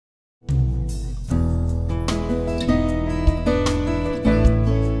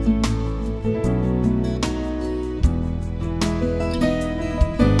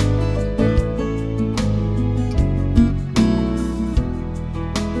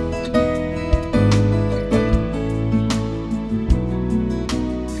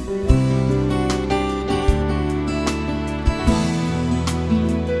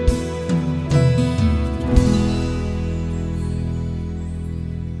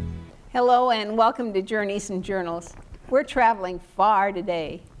Hello and welcome to Journeys and Journals. We're traveling far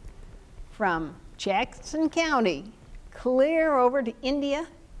today from Jackson County, clear over to India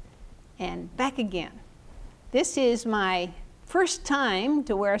and back again. This is my first time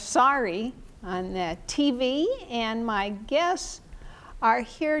to wear sari on the TV, and my guests are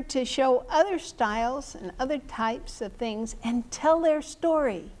here to show other styles and other types of things and tell their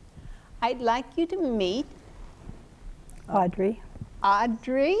story. I'd like you to meet Audrey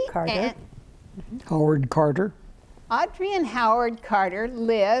Carter. and Howard Carter. Audrey and Howard Carter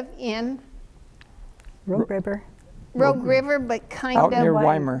live in Rogue River. Rogue River, but kind Out of near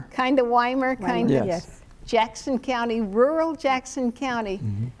Weimar. Kind of Weimar, kind of Yes. Jackson County, rural Jackson County.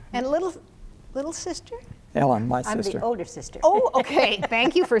 And little sister? Ellen, my I'm sister. the older sister. Oh, okay.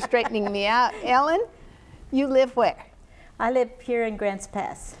 Thank you for straightening me out. Ellen, you live where? I live here in Grants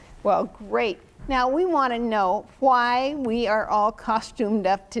Pass. Well, great. Now, we want to know why we are all costumed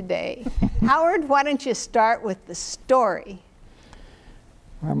up today. Howard, why don't you start with the story?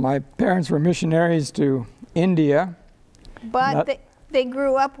 Well, my parents were missionaries to India. But they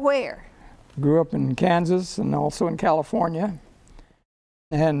grew up where? Grew up in Kansas and also in California.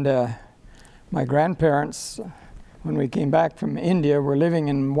 And my grandparents, when we came back from India, were living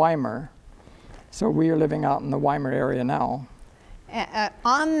in Weimar. So we are living out in the Weimar area now.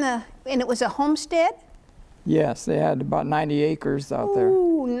 And it was a homestead? Yes, they had about 90 acres out there.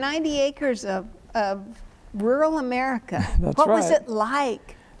 Ooh, 90 acres of rural America. That's what was right. it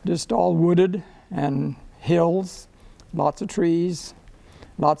like? Just all wooded and hills, lots of trees,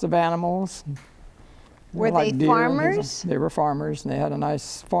 lots of animals. Were Like they deer and things. farmers? They were farmers, and they had a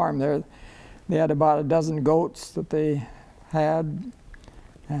nice farm there. They had about a dozen goats that they had.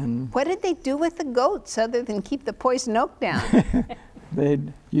 And What did they do with the goats other than keep the poison oak down?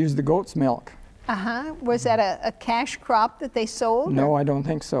 they'd use the goat's milk. Was that a cash crop that they sold? No, I don't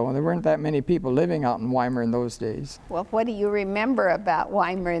think so. There weren't that many people living out in Weimar in those days. Well, what do you remember about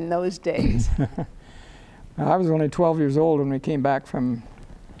Weimar in those days? I was only 12 years old when we came back from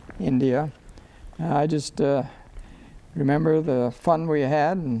India. I just remember the fun we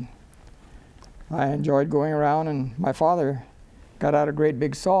had, and I enjoyed going around, and my father got out a great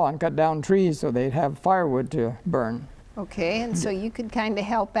big saw and cut down trees so they'd have firewood to burn. Okay, and so you could kind of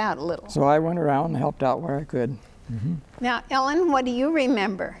help out a little. So I went around and helped out where I could. Now, Ellen, what do you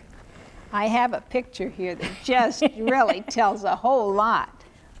remember? I have a picture here that just really tells a whole lot.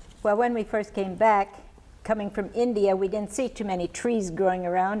 Well, when we first came back, coming from India, we didn't see too many trees growing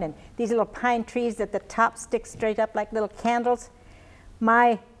around, and these little pine trees at the top stick straight up like little candles.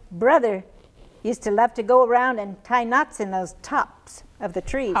 My brother used to love to go around and tie knots in those tops of the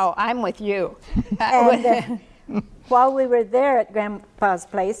trees. Oh, I'm with you. And while we were there at Grandpa's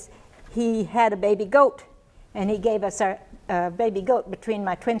place, he had a baby goat, and he gave us our baby goat between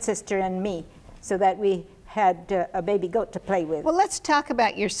my twin sister and me, so that we had a baby goat to play with. Well, let's talk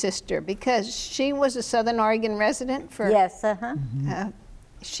about your sister, because she was a Southern Oregon resident for... Yes,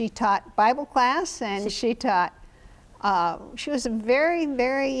 she taught Bible class, and she taught... she was a very,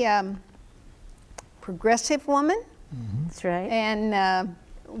 very progressive woman. That's right. And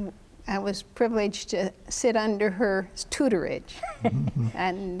I was privileged to sit under her tutorage.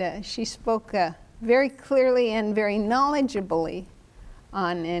 And she spoke very clearly and very knowledgeably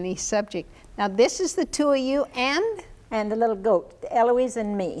on any subject. Now, this is the two of you and? And the little goat, Eloise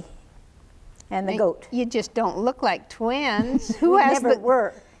and me, and the goat. You just don't look like twins. Who We has never the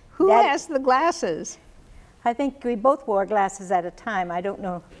were. Who Dad- has the glasses? I think we both wore glasses at a time. I don't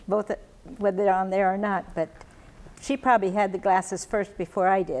know whether they're on there or not, but she probably had the glasses first before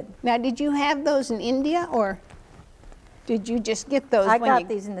I did. Now, did you have those in India, or did you just get those I when got you...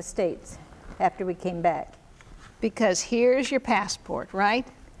 these in the States after we came back. Because here's your passport, right?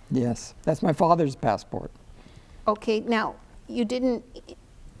 Yes, that's my father's passport. Okay, now, you didn't...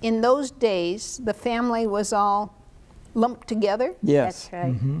 In those days, the family was all lumped together, Yes. That's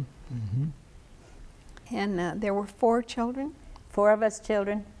right. and there were 4 children. 4 of us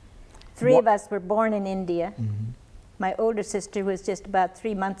children. 3 of us were born in India. My older sister was just about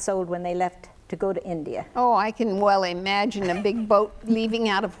 3 months old when they left to go to India. Oh, I can well imagine a big boat leaving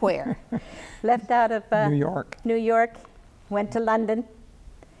out of where? Left out of New York. New York, went to London,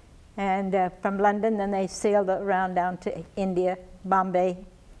 and from London then they sailed around down to India, Bombay.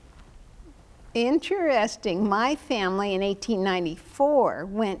 Interesting. My family in 1894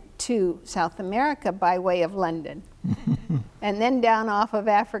 went to South America by way of London, and then down off of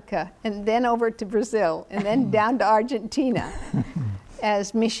Africa, and then over to Brazil, and then down to Argentina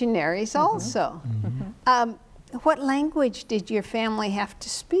as missionaries also. What language did your family have to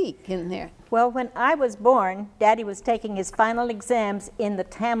speak in there? Well, when I was born, Daddy was taking his final exams in the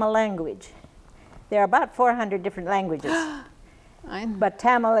Tamil language. There are about 400 different languages, but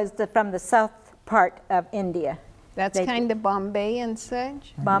Tamil is from the south part of India. That's kind of Bombay and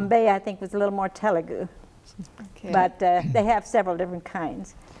such? Bombay, I think, was a little more Telugu, Okay. but they have several different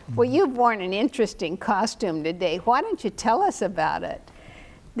kinds. Well, you've worn an interesting costume today. Why don't you tell us about it?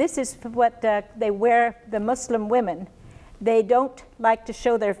 This is what they wear, the Muslim women. They don't like to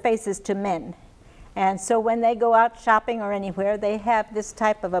show their faces to men. And so when they go out shopping or anywhere, they have this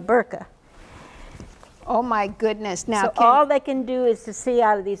type of a burqa. Oh my goodness. Now, So all they can do is to see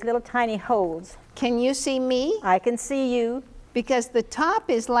out of these little tiny holes. can you see me? I can see you. Because the top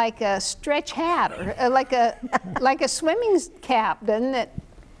is like a stretch hat, or like a swimming cap, doesn't it?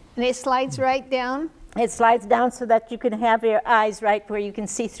 And it slides right down. It slides down so that you can have your eyes right where you can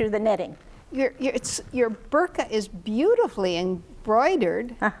see through the netting. Your burqa is beautifully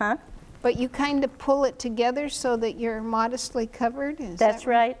embroidered, Uh-huh. but you kind of pull it together so that you're modestly covered. Is That's that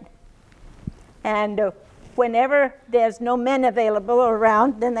right. And whenever there's no men available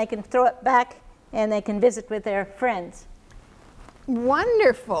around, then they can throw it back and they can visit with their friends.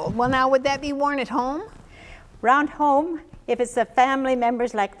 Wonderful. Well, now, would that be worn at home? Round home, if it's the family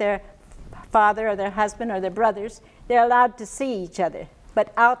members like their father or their husband or their brothers, they're allowed to see each other.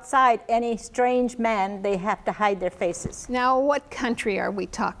 But outside, any strange man, they have to hide their faces. Now, what country are we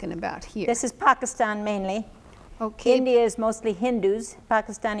talking about here? This is Pakistan mainly. Okay. India is mostly Hindus.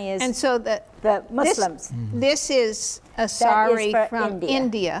 Pakistani is And so the Muslims This is a sari for from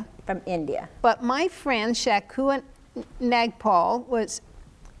India. From India. But my friend Shaku Nagpal was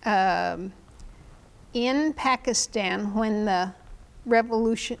in Pakistan when the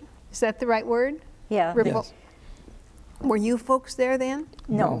revolution, is that the right word? Yeah. Yes. Were you folks there then?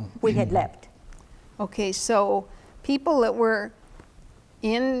 No, we had left. Okay, so people that were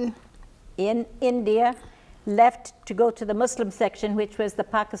in India left to go to the Muslim section, which was the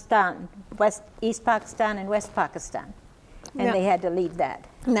Pakistan, East Pakistan and West Pakistan. And Yeah. they had to leave that.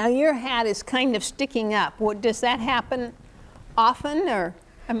 Now your hat is kind of sticking up. Does that happen often, or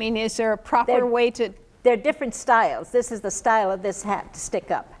I mean, is there a proper way to? There are different styles. This is the style of this hat to stick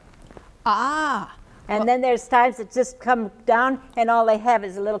up. Ah, And then there's times that just come down and all they have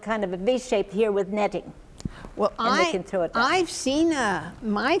is a little kind of a V shape here with netting. well, And they can throw it down. I've seen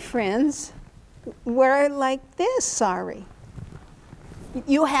my friends wear like this. Sorry,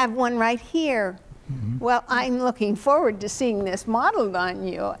 you have one right here. Well, I'm looking forward to seeing this modeled on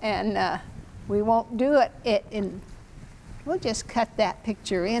you, and we won't do it in. We'll just cut that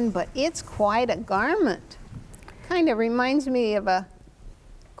picture in, but it's quite a garment. Kind of reminds me of a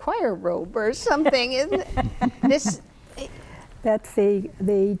choir robe or something, isn't it? This. That's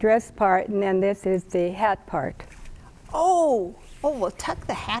the dress part, and then this is the hat part. Oh, we'll tuck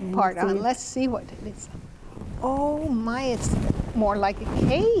the hat And part see on. it. Let's see what it is. Oh my, it's more like a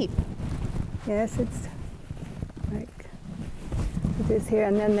cape. Yes, it's like this here,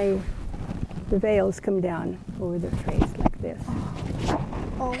 and then the veils come down over the face like this.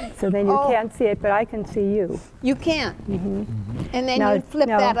 Oh, So then you Oh. can't see it, but I can see you. you can't. And then Now- you flip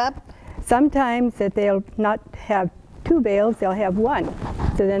now- that up. Sometimes that they'll not have two veils, they'll have one.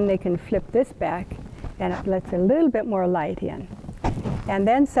 So then they can flip this back, and it lets a little bit more light in. And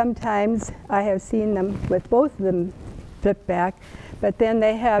then sometimes I have seen them with both of them flip back, but then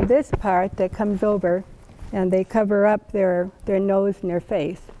they have this part that comes over, and they cover up their nose and their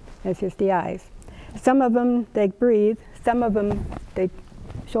face. It's just the eyes. Some of them, they breathe. Some of them, they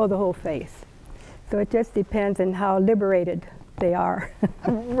show the whole face. So it just depends on how liberated they are.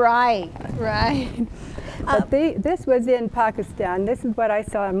 Right, right. But this was in Pakistan. This is what I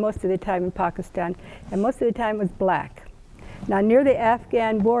saw most of the time in Pakistan, and most of the time it was black. Now near the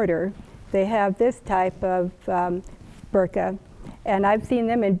Afghan border, they have this type of burqa, and I've seen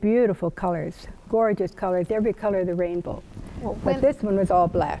them in beautiful colors, gorgeous colors, every color of the rainbow. Well, But this one was all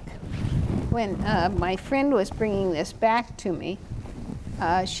black. when my friend was bringing this back to me,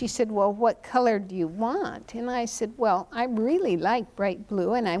 she said, well, what color do you want? And I said, well, I really like bright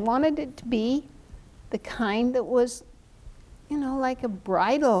blue, and I wanted it to be the kind that was, you know, like a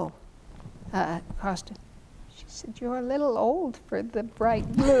bridal costume. She said, you're a little old for the bright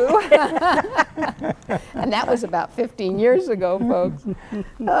blue. And that was about 15 years ago, folks.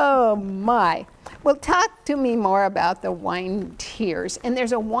 Oh, my. Well, talk to me more about the wine tiers. And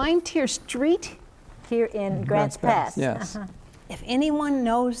there's a wine tier street. Here in Grants Pass. Yes. If anyone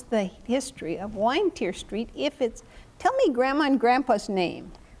knows the history of Wine Tier Street, tell me Grandma and Grandpa's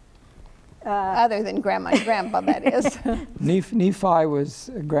name. Other than Grandma and Grandpa, that is. Nephi was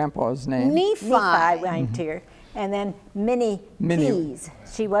Grandpa's name. Nephi. Nephi Wine Tier. And then Minnie Keys.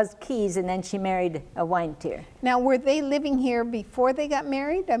 She was Keys, and then she married a Weintier. Now, were they living here before they got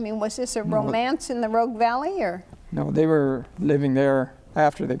married? I mean, was this a romance in the Rogue Valley, or? No, they were living there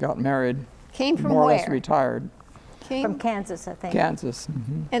after they got married. Came from more where? or less retired. From Kansas, I think. Kansas.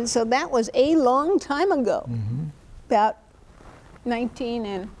 And so that was a long time ago, about 19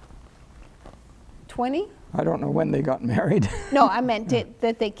 and 20? I don't know when they got married. No, I meant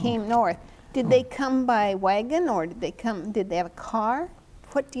that they came north. Did they come by wagon, or did they have a car?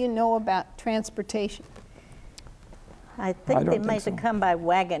 What do you know about transportation? I think they might have come by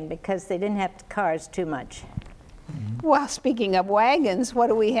wagon because they didn't have cars too much. Well, speaking of wagons, what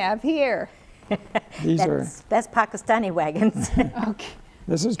do we have here? That's Pakistani wagons. Okay.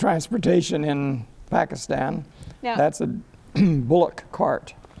 This is transportation in Pakistan. Now, that's a bullock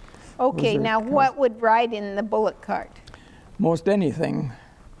cart. Okay, now what would ride in the bullock cart? Most anything.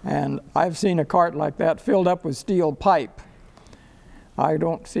 And I've seen a cart like that filled up with steel pipe. I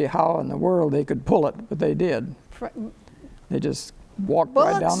don't see how in the world they could pull it, but they did. They just walked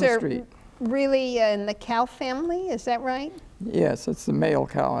right down the street. Bullocks are really in the cow family, is that right? Yes, it's the male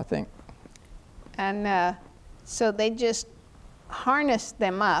cow, I think. And so they just harness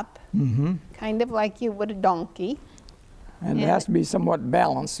them up, kind of like you would a donkey. And it has to be somewhat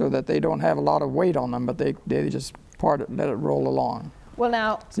balanced so that they don't have a lot of weight on them, but they just let it roll along. Well,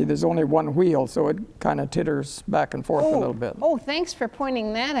 now, see, there's only one wheel, so it kind of titters back and forth a little bit. Oh, thanks for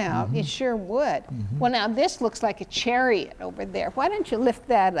pointing that out. It sure would. Well, now, this looks like a chariot over there. Why don't you lift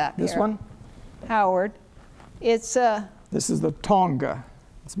that up? This one? Howard. It's This is the Tonga.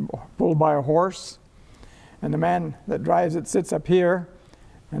 It's pulled by a horse, and the man that drives it sits up here,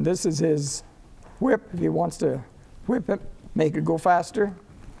 and this is his whip if he wants to whip it, make it go faster.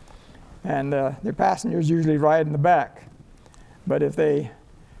 And the passengers usually ride in the back. But if they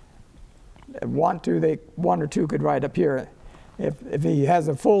want to, one or two could ride up here. If he has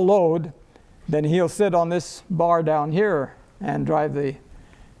a full load, then he'll sit on this bar down here and drive the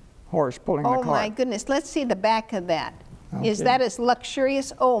horse pulling the cart. Oh my goodness, let's see the back of that. Okay. Is that as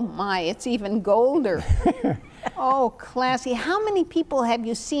luxurious? Oh my, it's even golder. Oh, classy. How many people have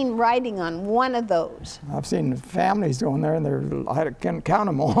you seen riding on one of those? I've seen families going there, and I can't count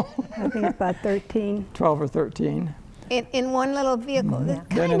them all. I think it's about 13. 12 or 13. In one little vehicle.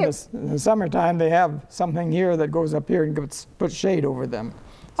 Then in the summertime, they have something here that goes up here and puts shade over them.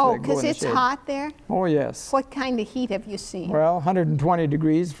 So because it's hot there? Oh, yes. What kind of heat have you seen? Well, 120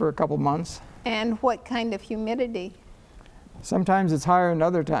 degrees for a couple months. And what kind of humidity? Sometimes it's higher than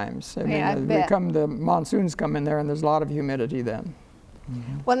other times. I mean, bet. the monsoons come in there, and there's a lot of humidity then.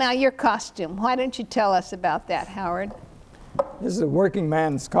 Well, now your costume. Why don't you tell us about that, Howard? This is a working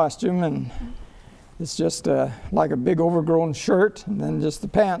man's costume, and it's just like a big overgrown shirt, and then just the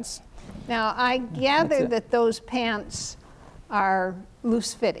pants. Now, I gather that those pants are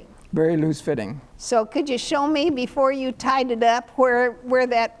loose-fitting. Very loose-fitting. So could you show me, before you tied it up, where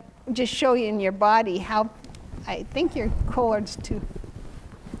that, just show you in your body how, I think your collar's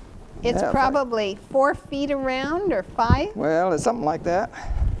it's probably 4 feet around, or 5? Well, it's something like that.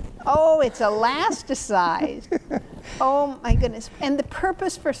 Oh, it's elasticized. Oh my goodness. And the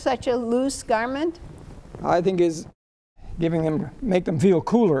purpose for such a loose garment? I think is make them feel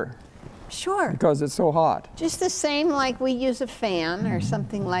cooler. Sure. Because it's so hot. Just the same like we use a fan or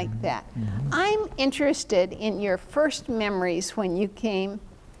something like that. I'm interested in your first memories when you came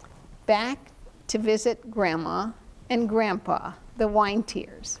back to visit Grandma and Grandpa, the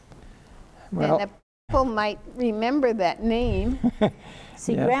Weintiers. Well, and the people might remember that name.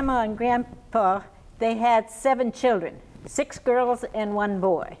 See, yes. Grandma and Grandpa, they had 7 children, 6 girls and 1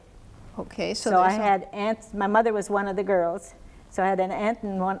 boy. Okay, so I had aunts. My mother was one of the girls, so I had an aunt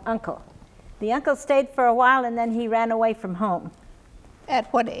and 1 uncle. The uncle stayed for a while, and then he ran away from home.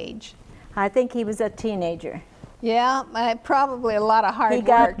 At what age? I think he was a teenager. Yeah, probably a lot of hard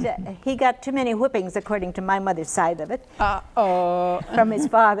work. He got too many whippings, according to my mother's side of it, Uh-oh. from his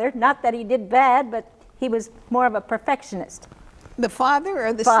father. Not that he did bad, but he was more of a perfectionist. The father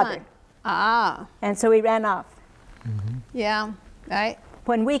or the father. son? Ah. And so he ran off. Mm-hmm. Yeah, right.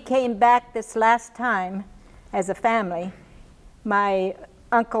 When we came back this last time as a family, my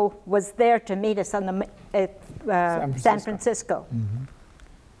uncle was there to meet us on San Francisco. Mm-hmm.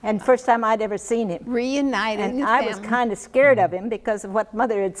 And first time I'd ever seen him. Reunited. And I was kind of scared of him because of what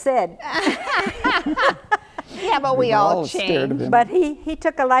Mother had said. Yeah, but we all changed. But he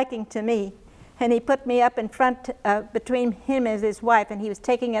took a liking to me, and he put me up in front between him and his wife, and he was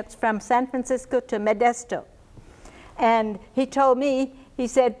taking us from San Francisco to Modesto. And he told me, he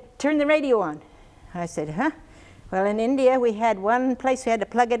said, "Turn the radio on." I said, "Huh?" Well, in India, we had one place we had to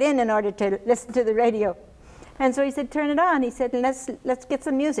plug it in order to listen to the radio. And so he said, turn it on. He said, let's get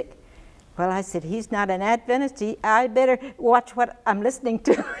some music. Well, I said, he's not an Adventist. I better watch what I'm listening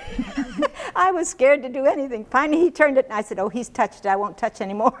to. I was scared to do anything. Finally, he turned it, and I said, oh, he's touched it. I won't touch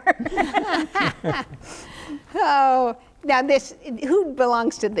anymore. Oh, now this, who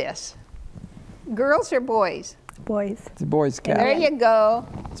belongs to this? Girls or boys? Boys. It's a boy's cap. There you go.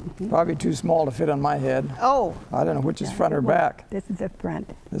 It's probably too small to fit on my head. Oh. I don't know which is front or back. This is the front.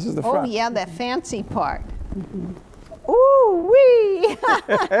 This is the Oh, front. yeah, the fancy part. Ooh-wee!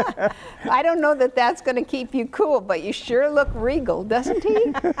 I don't know that that's going to keep you cool, but you sure look regal, doesn't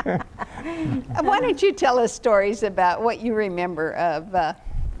he? Why don't you tell us stories about what you remember of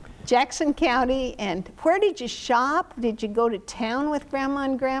Jackson County, and where did you shop? Did you go to town with Grandma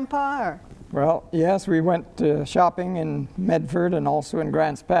and Grandpa? Or? Well, yes, we went shopping in Medford and also in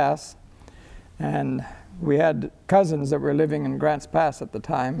Grants Pass. And we had cousins that were living in Grants Pass at the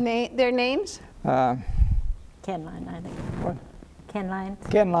time. Their names? Ken Line, I think. What? Ken Lines.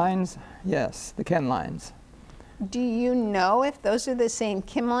 Ken Lines, yes, the Ken Lines. Do you know if those are the same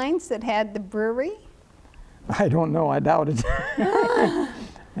Kim Lines that had the brewery? I don't know, I doubt it.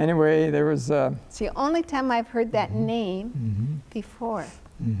 Anyway, there was... It's the only time I've heard that name before.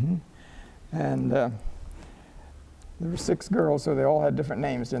 And there were 6 girls, so they all had different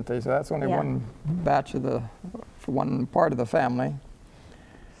names, didn't they? So that's only one batch of for one part of the family.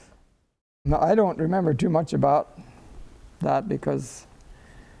 Now, I don't remember too much about that because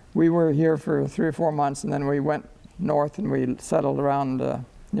we were here for 3 or 4 months, and then we went north and we settled around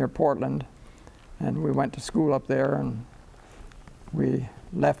near Portland, and we went to school up there, and we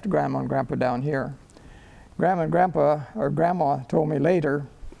left Grandma and Grandpa down here. Grandma and Grandpa, or Grandma, told me later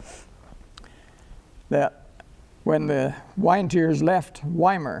that when the Weintiers left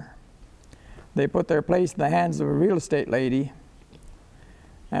Weimar, they put their place in the hands of a real estate lady,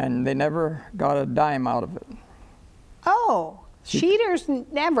 and they never got a dime out of it. Oh, cheaters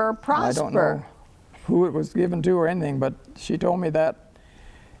never prosper. I don't know who it was given to or anything, but she told me that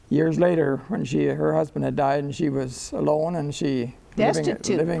years later when her husband had died and she was alone and she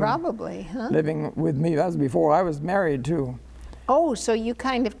destitute, probably, huh? Living with me. That was before I was married too. Oh, so you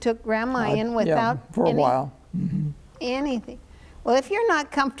kind of took Grandma in without for a while. Anything. Well, if you're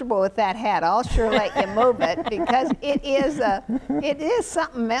not comfortable with that hat, I'll sure let you move it because it is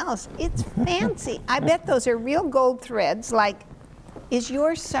something else. It's fancy. I bet those are real gold threads. Like, is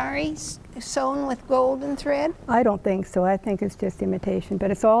your sari sewn with golden thread? I don't think so. I think it's just imitation, but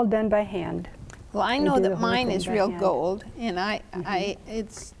it's all done by hand. Well, I know that mine is real gold, and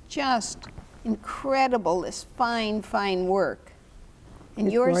it's just incredible, this fine, fine work. And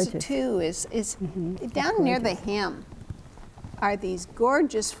it's yours gorgeous. too is down near the hem are these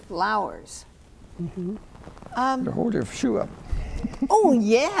gorgeous flowers. Hold your shoe up. Oh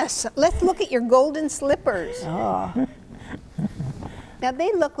yes, let's look at your golden slippers. Oh. Now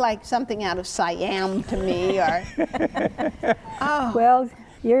they look like something out of Siam to me. Or oh. Well,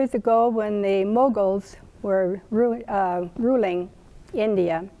 years ago when the Mughals were ruling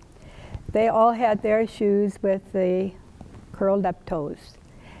India, they all had their shoes with the curled up toes.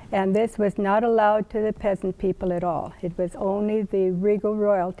 And this was not allowed to the peasant people at all. It was only the regal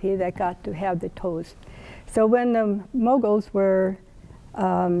royalty that got to have the toes. So when the Mughals were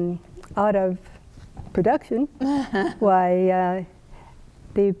out of production, why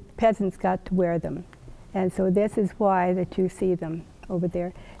the peasants got to wear them. And so this is why that you see them over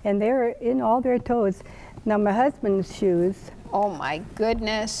there. And they're in all their toes. Now my husband's shoes. Oh my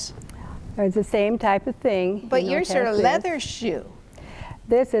goodness. Are the same type of thing. But yours are a leather shoe.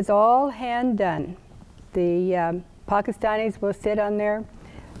 This is all hand done. The Pakistanis will sit on their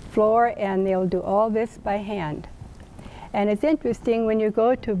floor and they'll do all this by hand. And it's interesting when you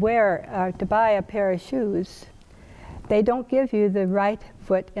go to to buy a pair of shoes, they don't give you the right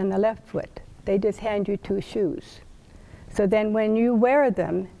foot and the left foot. They just hand you 2 shoes. So then when you wear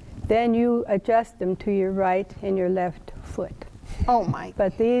them, then you adjust them to your right and your left foot. Oh my.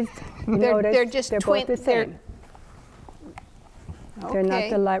 But these, they're just they're both the same. They're not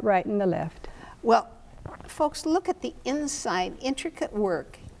the right and the left. Well, folks, look at the inside, intricate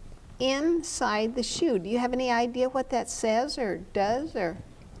work inside the shoe. Do you have any idea what that says or does? Or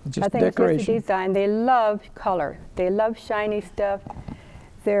Just I think decoration. it's just a design. They love color. They love shiny stuff.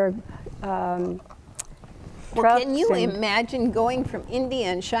 They're well, can you imagine going from India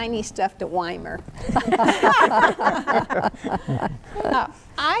and shiny stuff to Weimar?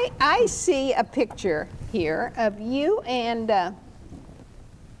 I see a picture here of you, and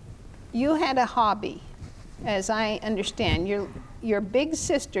you had a hobby, as I understand. Your big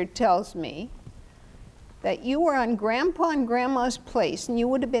sister tells me that you were on Grandpa and Grandma's place, and you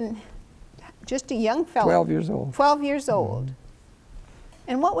would have been Just a young fellow. 12 years old. 12 years old.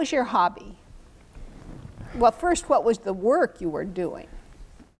 And what was your hobby? Well, first, what was the work you were doing?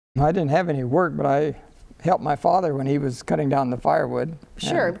 I didn't have any work, but I helped my father when he was cutting down the firewood.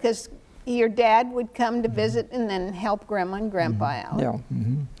 Sure, because your dad would come to visit and then help Grandma and Grandpa out. Yeah.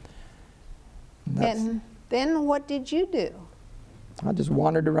 And then what did you do? I just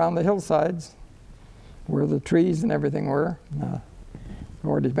wandered around the hillsides where the trees and everything were.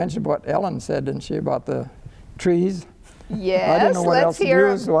 Already mentioned what Ellen said, didn't she, about the trees? Yes, I didn't know what else to do,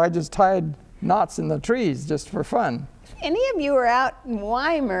 them. so I just tied knots in the trees just for fun. If any of you are out in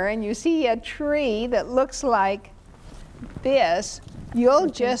Weimar and you see a tree that looks like this, you'll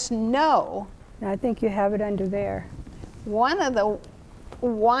just know. I think you have it under there. One of the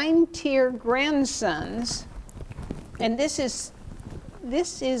Weintier grandsons, and this is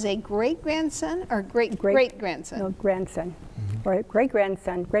a great-grandson or great-great-grandson? No, grandson. Or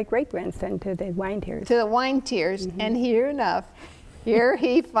great-grandson, great-great-grandson to the Weintiers. To the Weintiers, and here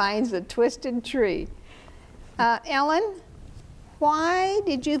he finds a twisted tree. Ellen, why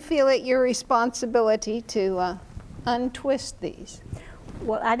did you feel it your responsibility to untwist these?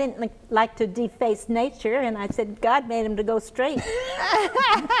 Well, I didn't like to deface nature, and I said God made them to go straight.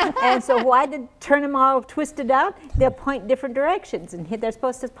 And so why did turn them all twisted out? They'll point different directions, and they're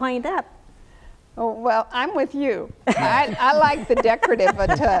supposed to point up. Oh, well, I'm with you. I like the decorative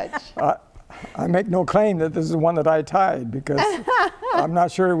touch. I make no claim that this is one that I tied, because I'm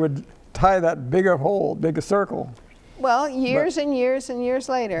not sure it would tie that big a hole, big a circle. Well, years and years and years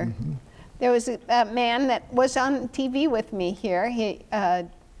later. There was a man that was on TV with me here. He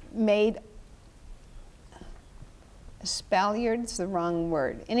made, spalliard's the wrong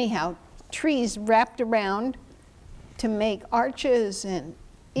word. Anyhow, trees wrapped around to make arches and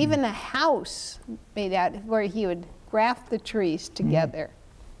even a house made out where he would graft the trees together.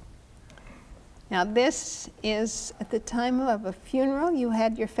 Now this is at the time of a funeral. You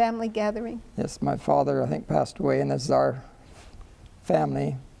had your family gathering? Yes, my father, I think, passed away, and this is our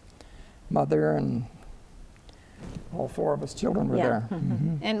family. Mother and all four of us children were there.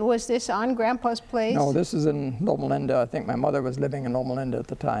 And was this on Grandpa's place? No, this is in Loma Linda. I think my mother was living in Loma Linda at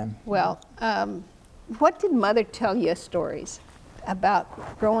the time. Well, what did Mother tell you stories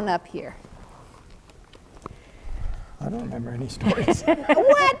about growing up here? I don't remember any stories.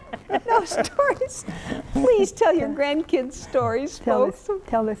 What? No stories? Please tell your grandkids stories, folks.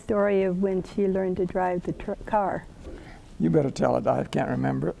 Tell the story of when she learned to drive the car. You better tell it. I can't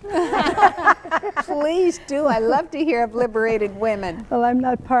remember it. Please do. I love to hear of liberated women. Well, I'm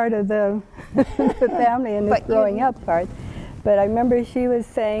not part of the, the family in this growing up part, but I remember she was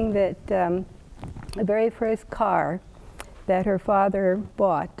saying that the very first car that her father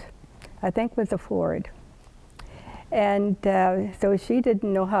bought, I think, was a Ford. And so she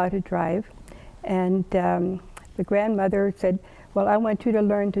didn't know how to drive. And the grandmother said, well, I want you to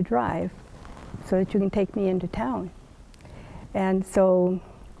learn to drive so that you can take me into town. And so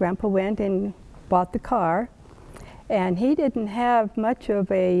Grandpa went and bought the car, and he didn't have much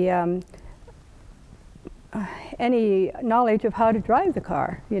of a any knowledge of how to drive the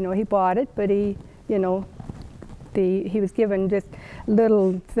car. You know, he bought it, but he, you know, he was given just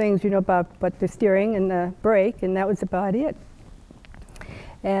little things, you know, about the steering and the brake, and that was about it.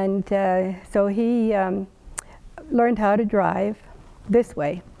 And so he learned how to drive this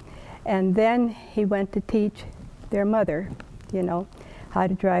way, and then he went to teach their mother, you know, how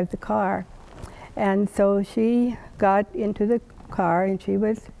to drive the car. And so she got into the car and she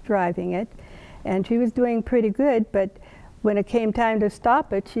was driving it, and she was doing pretty good, but when it came time to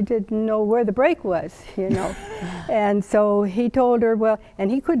stop it, she didn't know where the brake was, you know. And so he told her, well,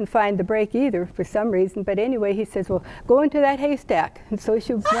 and he couldn't find the brake either for some reason, but anyway, he says, well, go into that haystack. And so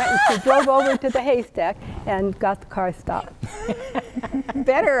she went and she drove over to the haystack and got the car stopped.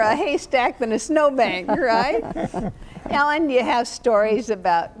 Better a haystack than a snowbank, right? Ellen, do you have stories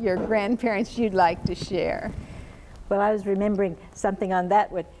about your grandparents you'd like to share? Well, I was remembering something on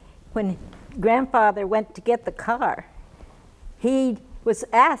that. When Grandfather went to get the car, he was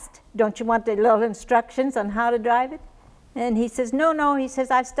asked, don't you want the little instructions on how to drive it? And he says, no, no. He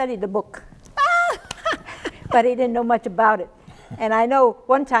says, I've studied the book. But he didn't know much about it. And I know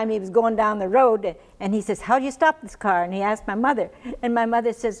one time he was going down the road, and he says, how do you stop this car? And he asked my mother. And my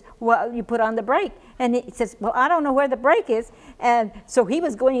mother says, well, you put on the brake. And he says, well, I don't know where the brake is. And so he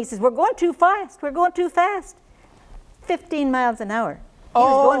was going, he says, we're going too fast. We're going too fast. 15 miles an hour. He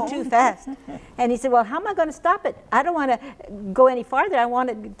was going too fast. And he said, well, how am I going to stop it? I don't want to go any farther. I want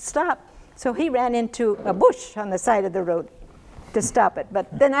it to stop. So he ran into a bush on the side of the road to stop it. But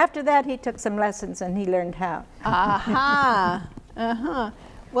then after that, he took some lessons and he learned how. Aha. Uh-huh.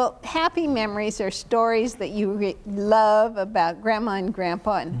 Well, happy memories are stories that you love about Grandma and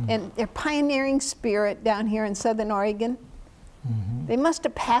Grandpa and their pioneering spirit down here in Southern Oregon. They must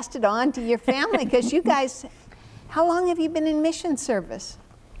have passed it on to your family because you guys, how long have you been in mission service?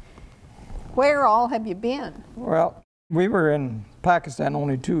 Where all have you been? Well, we were in Pakistan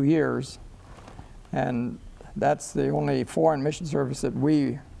only 2 years, and that's the only foreign mission service that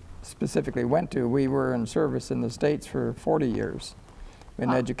we specifically went to. We were in service in the States for 40 years in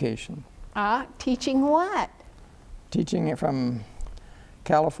education. Teaching what? Teaching it from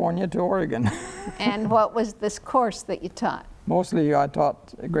California to Oregon. And what was this course that you taught? Mostly I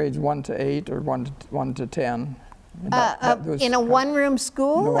taught grades 1 to 8 or 1 to 10. In a one-room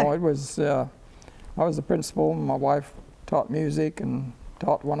school? No, or? it was, I was the principal, and my wife taught music and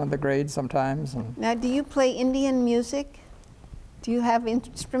taught one of the grades sometimes. And Now, do you play Indian music? Do you have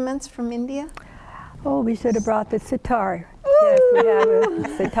instruments from India? Oh, we should have brought the sitar. Yes, we have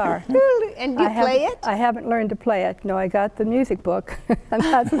a sitar. And you play it? I haven't learned to play it. No, I got the music book, and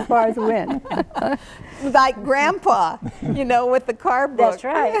that's as far as it went. Like Grandpa, you know, with the car book. That's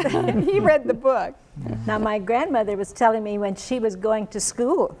right. He read the book. Now, my grandmother was telling me when she was going to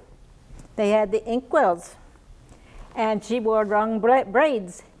school, they had the inkwells, and she wore wrong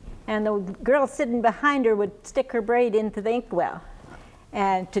braids, and the girl sitting behind her would stick her braid into the inkwell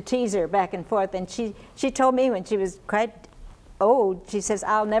and to tease her back and forth. And she told me when she was quite old, she says,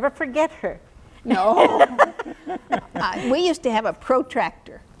 I'll never forget her. No. We used to have a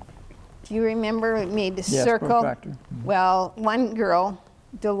protractor. Do you remember? It made a circle. Protractor. Well, one girl,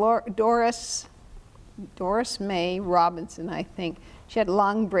 Doris May Robinson, I think, she had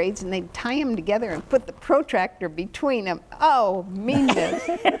long braids, and they'd tie them together and put the protractor between them. Oh, meanness.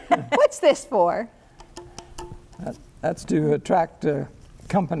 What's this for? That's to attract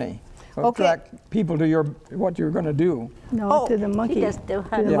company, Okay. attract people to what you're going to do. No, to the monkey. He just do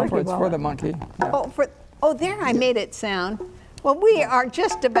To the Yeah, monkey it's for the wallet. monkey. Yeah. There I made it sound. Well, we are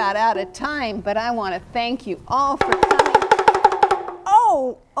just about out of time, but I want to thank you all for coming.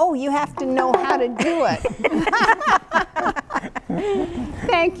 Oh, you have to know how to do it.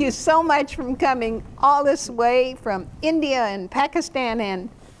 Thank you so much for coming all this way from India and Pakistan and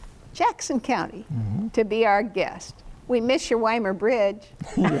Jackson County to be our guest. We miss your Weimer Bridge.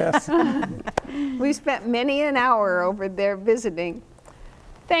 Yes. We spent many an hour over there visiting.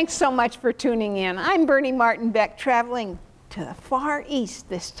 Thanks so much for tuning in. I'm Bernie Martin Beck, traveling to the Far East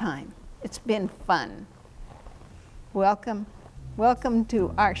this time. It's been fun. Welcome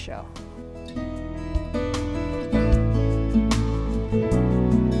to our show.